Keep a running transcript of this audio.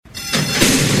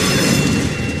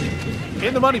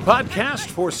In the Money podcast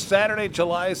for Saturday,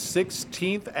 July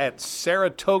 16th at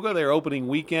Saratoga, their opening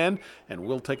weekend. And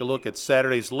we'll take a look at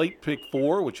Saturday's late pick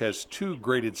four, which has two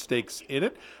graded stakes in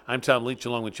it. I'm Tom Leach,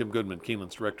 along with Jim Goodman,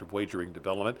 Keeneland's Director of Wagering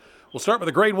Development. We'll start with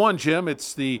the grade one, Jim.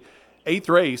 It's the eighth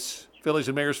race. Fillies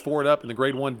and Mares forward up in the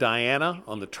grade one, Diana,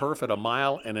 on the turf at a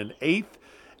mile and an eighth.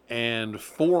 And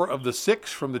 4 of the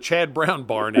 6 from the Chad Brown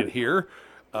barn in here.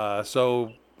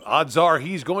 So odds are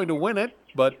he's going to win it,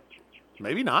 but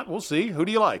maybe not. We'll see. Who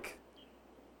do you like?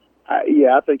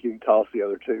 Yeah, I think you can toss the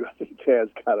other two. I think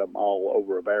Chad's got them all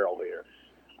over a barrel here.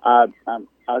 I'm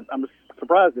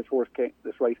surprised this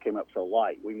race came up so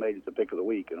light. We made it the pick of the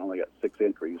week and only got 6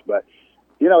 entries. But,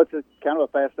 you know, it's kind of a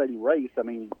fascinating race. I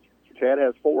mean, Chad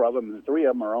has 4 of them, and 3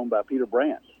 of them are owned by Peter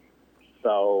Brandt.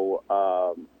 So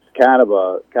it's kind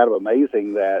of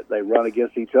amazing that they run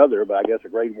against each other. But I guess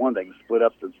at grade one they can split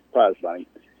up the prize money.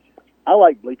 I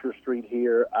like Bleecker Street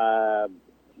here. I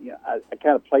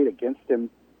kind of played against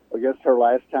her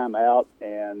last time out,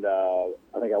 and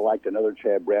I think I liked another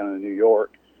Chad Brown in New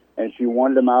York. And she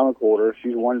won the mile and a quarter.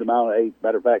 She's won the mile and 8.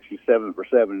 Matter of fact, she's 7 for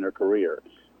 7 in her career.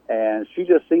 And she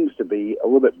just seems to be a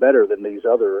little bit better than these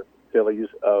other fillies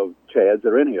of Chad's that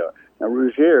are in here. Now,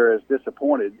 Rougier is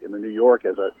disappointed in the New York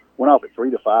went off at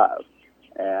 3-5,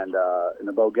 and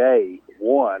the Boguet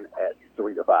won at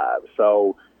 3-5.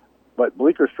 So, but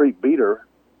Bleecker Street beat her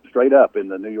straight up in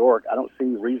the New York. I don't see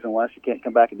any reason why she can't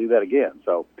come back and do that again.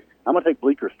 So I'm going to take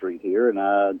Bleecker Street here,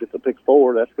 and get the pick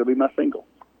 4. That's going to be my single.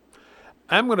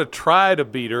 I'm going to try to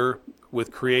beat her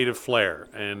with Creative Flair.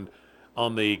 And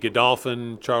on the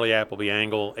Godolphin, Charlie Appleby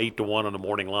angle, 8-1 on the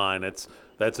morning line, that's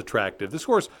attractive. This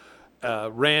horse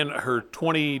ran her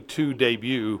 22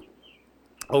 debut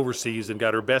overseas and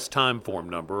got her best time form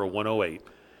number, a 108.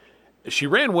 She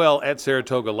ran well at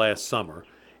Saratoga last summer,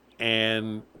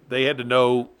 and they had to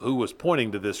know who was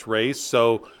pointing to this race.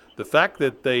 So the fact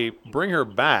that they bring her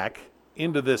back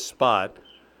into this spot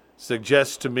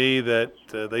suggests to me that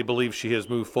they believe she has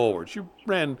moved forward. She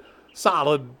ran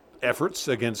solid efforts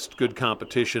against good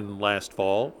competition last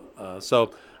fall.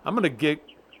 So I'm going to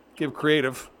give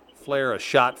Creative Flair a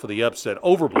shot for the upset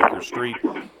over Bleecker Street.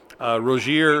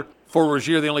 Rougier,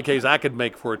 the only case I could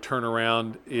make for a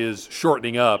turnaround is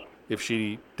shortening up. If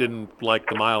she didn't like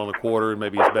the mile and a quarter,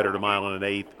 maybe it's better to mile and an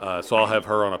eighth. So I'll have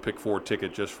her on a pick 4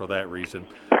 ticket just for that reason.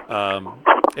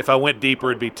 If I went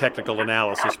deeper, it'd be technical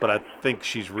analysis, but I think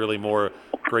she's really more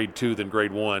grade 2 than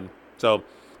grade 1. So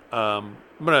I'm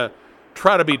going to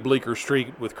try to beat Bleecker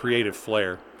Street with Creative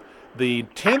Flair. The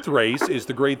 10th race is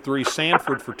the grade 3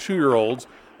 Sanford for 2-year-olds.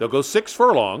 They'll go 6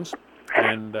 furlongs,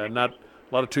 and not a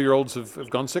lot of 2-year-olds have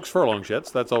gone 6 furlongs yet,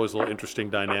 so that's always a little interesting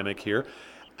dynamic here.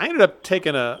 I ended up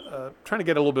taking trying to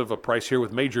get a little bit of a price here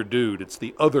with Major Dude. It's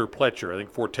the other Pletcher. I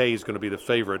think Forte is going to be the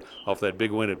favorite off that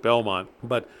big win at Belmont.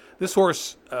 But this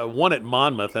horse won at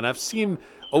Monmouth, and I've seen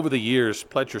over the years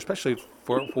Pletcher, especially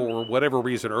for whatever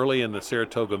reason early in the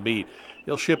Saratoga meet,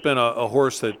 he'll ship in a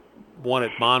horse that won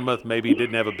at Monmouth, maybe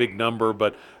didn't have a big number,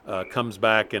 but comes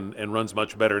back and runs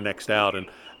much better next out. And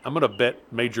I'm going to bet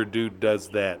Major Dude does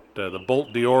that. The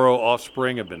Bolt d'Oro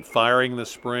offspring have been firing this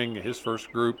spring, his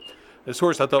first group. This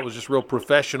horse I thought was just real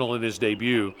professional in his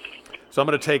debut. So I'm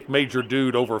going to take Major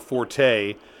Dude over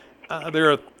Forte.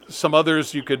 There are some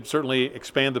others you could certainly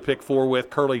expand the pick 4 with.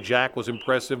 Curly Jack was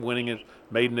impressive, winning it,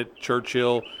 maiden at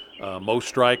Churchill. Mo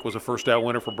Strike was a first out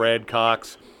winner for Brad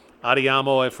Cox.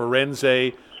 Adiamo at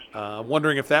Firenze.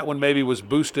 Wondering if that one maybe was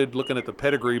boosted, looking at the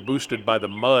pedigree, boosted by the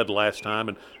mud last time,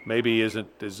 and maybe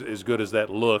isn't as good as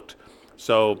that looked.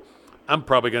 So I'm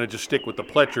probably going to just stick with the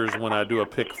Pletchers when I do a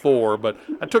pick 4, but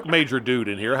I took Major Dude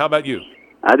in here. How about you?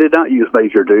 I did not use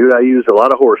Major Dude. I used a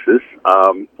lot of horses.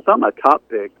 I thought my top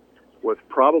pick was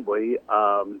probably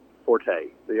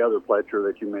Forte, the other Pletcher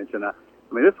that you mentioned. I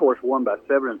mean, this horse won by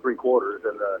 7 3/4,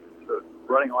 and the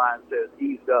running line says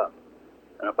eased up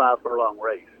in a 5-furlong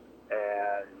race,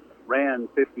 and ran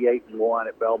 58-1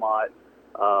 at Belmont.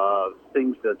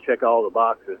 Seems to check all the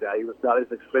boxes. Now, he was not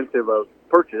as expensive a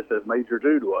purchase as Major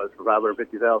Dude was for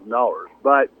 $550,000,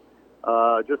 but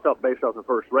just based off the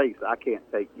first race, I can't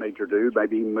take Major Dude.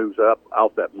 Maybe he moves up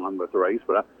off that Monmouth race,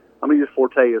 but I'm going to use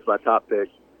Forte as my top pick.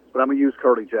 But I'm going to use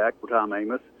Curly Jack for Tom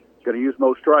Amos. Going to use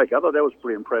Mo Strike. I thought that was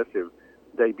pretty impressive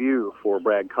debut for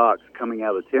Brad Cox coming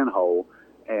out of the 10-hole,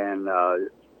 and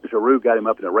Giroux got him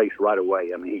up in the race right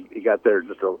away. I mean, he got there it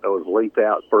was leaped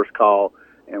out first call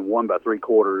and won by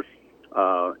 3/4.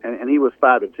 And he was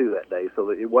 5-2 that day,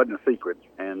 so it wasn't a secret.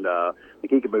 And I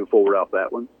think he could move forward off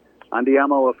that one.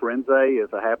 Andiamo of Firenze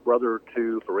is a half-brother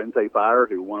to Firenze Fire,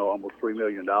 who won almost $3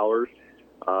 million.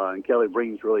 And Kelly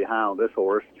Breen's really high on this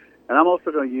horse. And I'm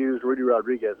also going to use Rudy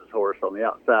Rodriguez's horse on the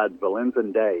outside,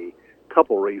 Valenzuela Day,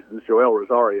 couple reasons. Joel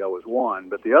Rosario is one,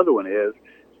 but the other one is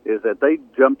that they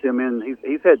jumped him in.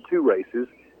 He's had 2 races,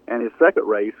 and his second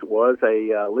race was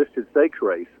a listed stakes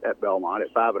race at Belmont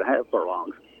at 5.5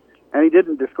 furlongs, and he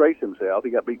didn't disgrace himself. He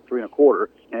got beat 3 1/4,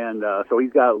 and so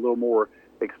he's got a little more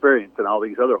experience than all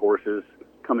these other horses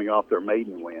coming off their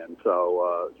maiden win.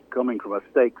 So coming from a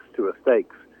stakes to a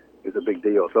stakes is a big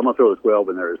deal. So I'm going to throw the 12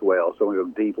 in there as well. So I'm going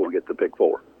to go deep when we get to pick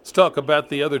 4. Let's talk about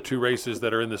the other 2 races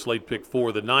that are in this late pick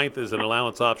 4. The 9th is an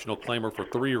allowance optional claimer for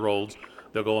 3-year-olds.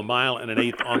 They'll go 1 mile and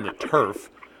 1/8 on the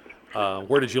turf.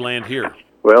 Where did you land here?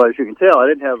 Well, as you can tell, I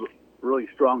didn't have really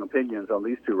strong opinions on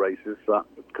these 2 races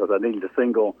because I needed a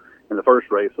single in the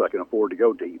first race so I can afford to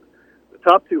go deep. The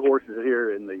top 2 horses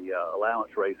here in the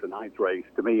allowance race, the 9th race,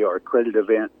 to me are Credit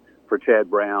Event for Chad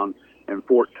Brown and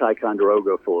Fort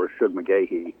Ticonderoga for Shug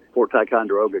McGahee. Fort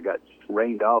Ticonderoga got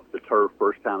rained off the turf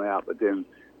first time out, but then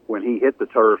when he hit the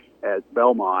turf at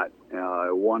Belmont,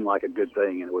 won like a good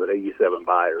thing and with an 87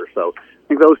 buyer. So I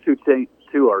think those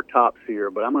two are tops here,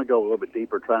 but I'm going to go a little bit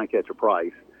deeper trying to catch a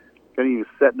price. Going to use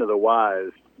Setting to the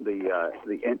Wise,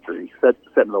 the entry. Setting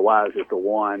to the Wise is the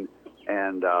 1,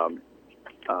 and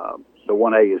the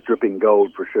 1A is Dripping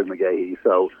Gold for Shug McGahee.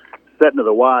 So Setting to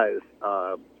the Wise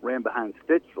ran behind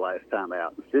Stitch last time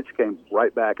out. Stitch came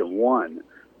right back and won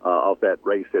off that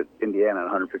race at Indiana,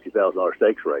 $150,000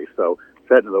 stakes race. So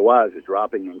Setting to the Wise is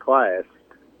dropping in class.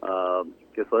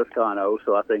 Gets less Cano,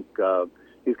 so I think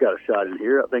he's got a shot in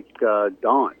here. I think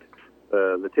Daunt,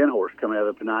 the 10 horse coming out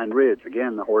of the Pennine Ridge.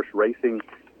 Again, the horse racing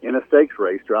in a stakes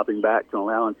race, dropping back to an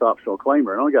allowance optional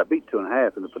claimer, and only got beat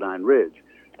 2.5 in the Pennine Ridge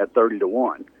at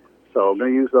 30-1. So I'm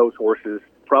going to use those horses,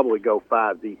 probably go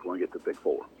 5 deep when we get to pick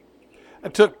 4. I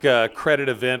took Credit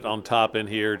Event on top in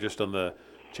here, just on the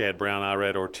Chad Brown,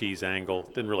 Irad Ortiz angle.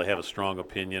 Didn't really have a strong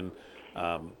opinion.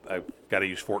 I've got to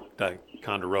use Fort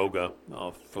Ticonderoga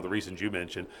for the reasons you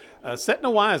mentioned. Setting to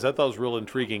Wise, I thought was a real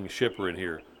intriguing shipper in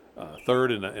here.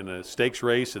 Third in a stakes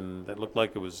race, and that looked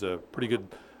like it was a pretty good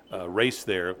race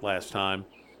there last time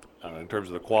in terms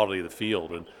of the quality of the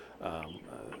field. And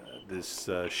this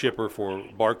shipper for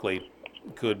Barkley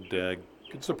could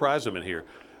surprise him in here.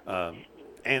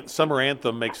 And Summer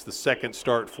Anthem makes the second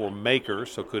start for Maker,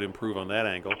 so could improve on that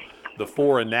angle. The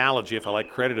 4 Analogy, if I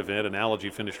like Credit Event, Analogy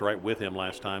finished right with him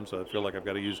last time, so I feel like I've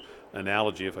got to use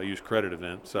Analogy if I use Credit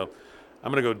Event. So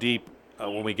I'm going to go deep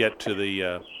when we get to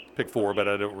the pick 4, but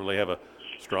I don't really have a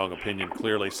strong opinion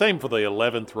clearly. Same for the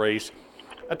 11th race.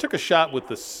 I took a shot with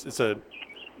this. It's a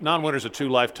non-winner's a 2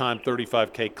 lifetime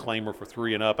 35K claimer for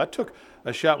 3 and up. I took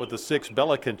a shot with the 6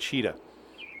 Bella Conchita.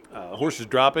 Horse is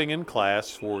dropping in class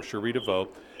for Cherie DeVoe.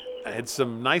 I had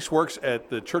some nice works at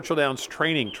the Churchill Downs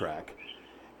training track,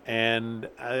 and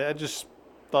I just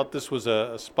thought this was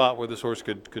a spot where this horse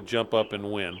could jump up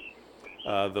and win.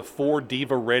 The 4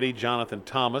 Diva Ready Jonathan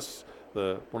Thomas,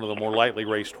 one of the more lightly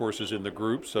raced horses in the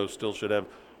group, so still should have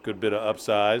a good bit of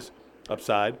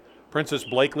upside. Princess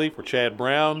Blakely for Chad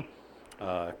Brown.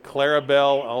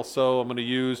 Clarabelle also I'm going to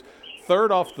use.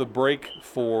 Third off the break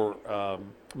for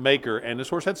Maker, and this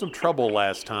horse had some trouble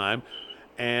last time,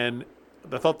 and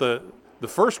I thought the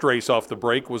first race off the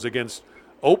break was against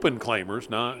open claimers,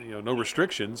 no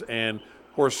restrictions, and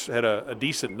horse had a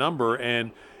decent number,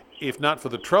 and if not for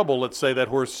the trouble, let's say that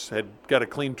horse had got a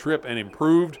clean trip and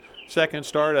improved second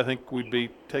start, I think we'd be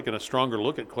taking a stronger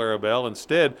look at Clarabelle.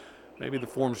 Instead, maybe the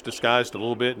form's disguised a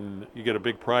little bit and you get a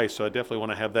big price, so I definitely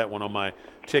want to have that one on my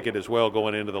ticket as well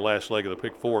going into the last leg of the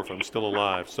pick 4 if I'm still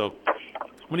alive. So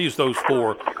I'm going to use those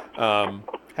 4.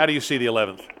 How do you see the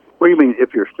 11th? What do you mean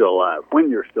if you're still alive? When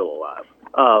you're still alive?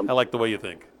 I like the way you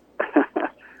think.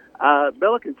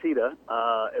 Bella Conchita,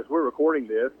 as we're recording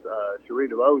this, Cherie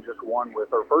DeVoe just won with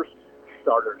her first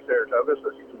starter in Saratoga,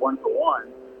 so she's 1 for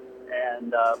 1.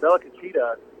 And Bella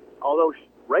Conchita, although she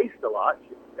raced a lot,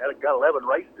 she got 11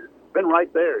 races, been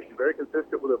right there. She's very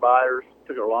consistent with her buyers.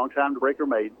 Took her a long time to break her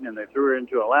maiden, and they threw her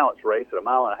into an allowance race at 1.5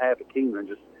 miles at Kingman.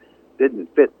 Just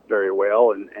didn't fit very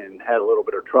well and had a little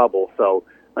bit of trouble. So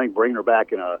I think bringing her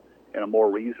back in a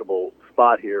more reasonable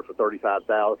spot here for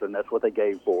 $35,000. That's what they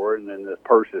gave for her, and then the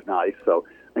purse is nice. So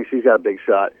I think she's got a big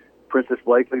shot. Princess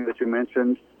Blakely that you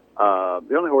mentioned.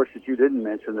 The only horse that you didn't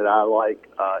mention that I like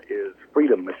is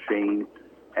Freedom Machine,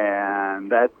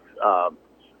 and that's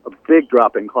a big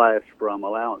drop in class from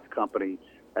Allowance Company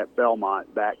at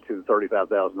Belmont back to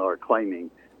 $35,000 claiming.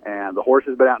 And the horse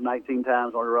has been out 19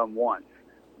 times, only run once.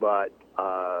 But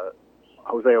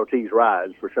Jose Ortiz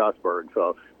rides for Schottsburg,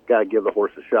 so got to give the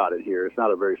horse a shot at here. It's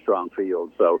not a very strong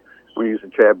field. So we're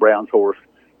using Chad Brown's horse,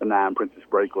 the 9 Princess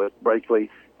Blakely,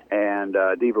 and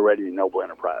Diva Ready and Noble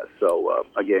Enterprise. So,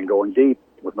 again, going deep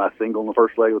with my single in the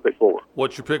first leg of pick 4.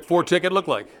 What's your pick 4 ticket look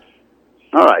like?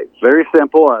 All right, very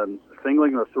simple. I'm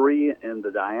singling the 3 in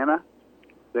the Diana,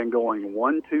 then going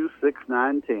 1, 2, 6,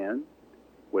 9, 10,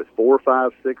 with 4,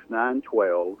 5, 6, 9,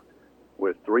 12,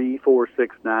 with 3, 4,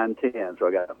 6, 9, 10. So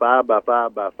I got a 5 by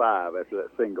 5 by 5 after that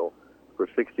single for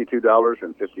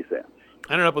 $62.50.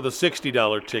 I ended up with a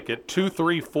 $60 ticket, 2,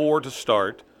 3, 4 to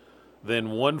start,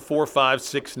 then 1, 4, 5,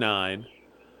 6, 9.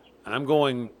 I'm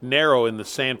going narrow in the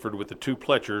Sanford with the 2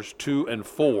 Pletchers, 2 and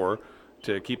 4,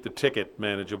 to keep the ticket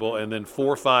manageable, and then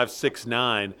 4, 5, 6,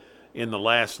 9 in the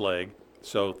last leg.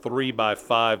 So 3 by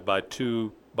 5 by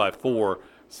 2 by 4,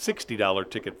 $60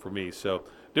 ticket for me. So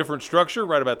different structure,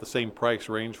 right about the same price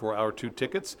range for our 2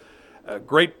 tickets.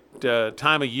 Great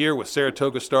time of year with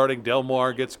Saratoga starting. Del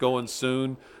Mar gets going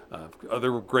soon.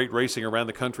 Other great racing around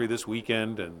the country this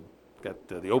weekend, and got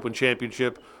the Open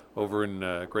Championship over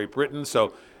in Great Britain.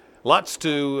 So lots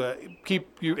to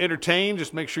keep you entertained.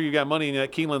 Just make sure you got money in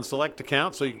that Keeneland Select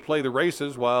account so you can play the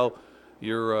races while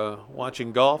you're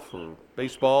watching golf or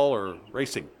baseball or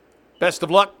racing. Best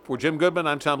of luck. For Jim Goodman,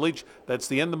 I'm Tom Leach. That's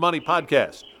the End the Money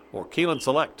podcast or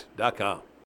KeenelandSelect.com.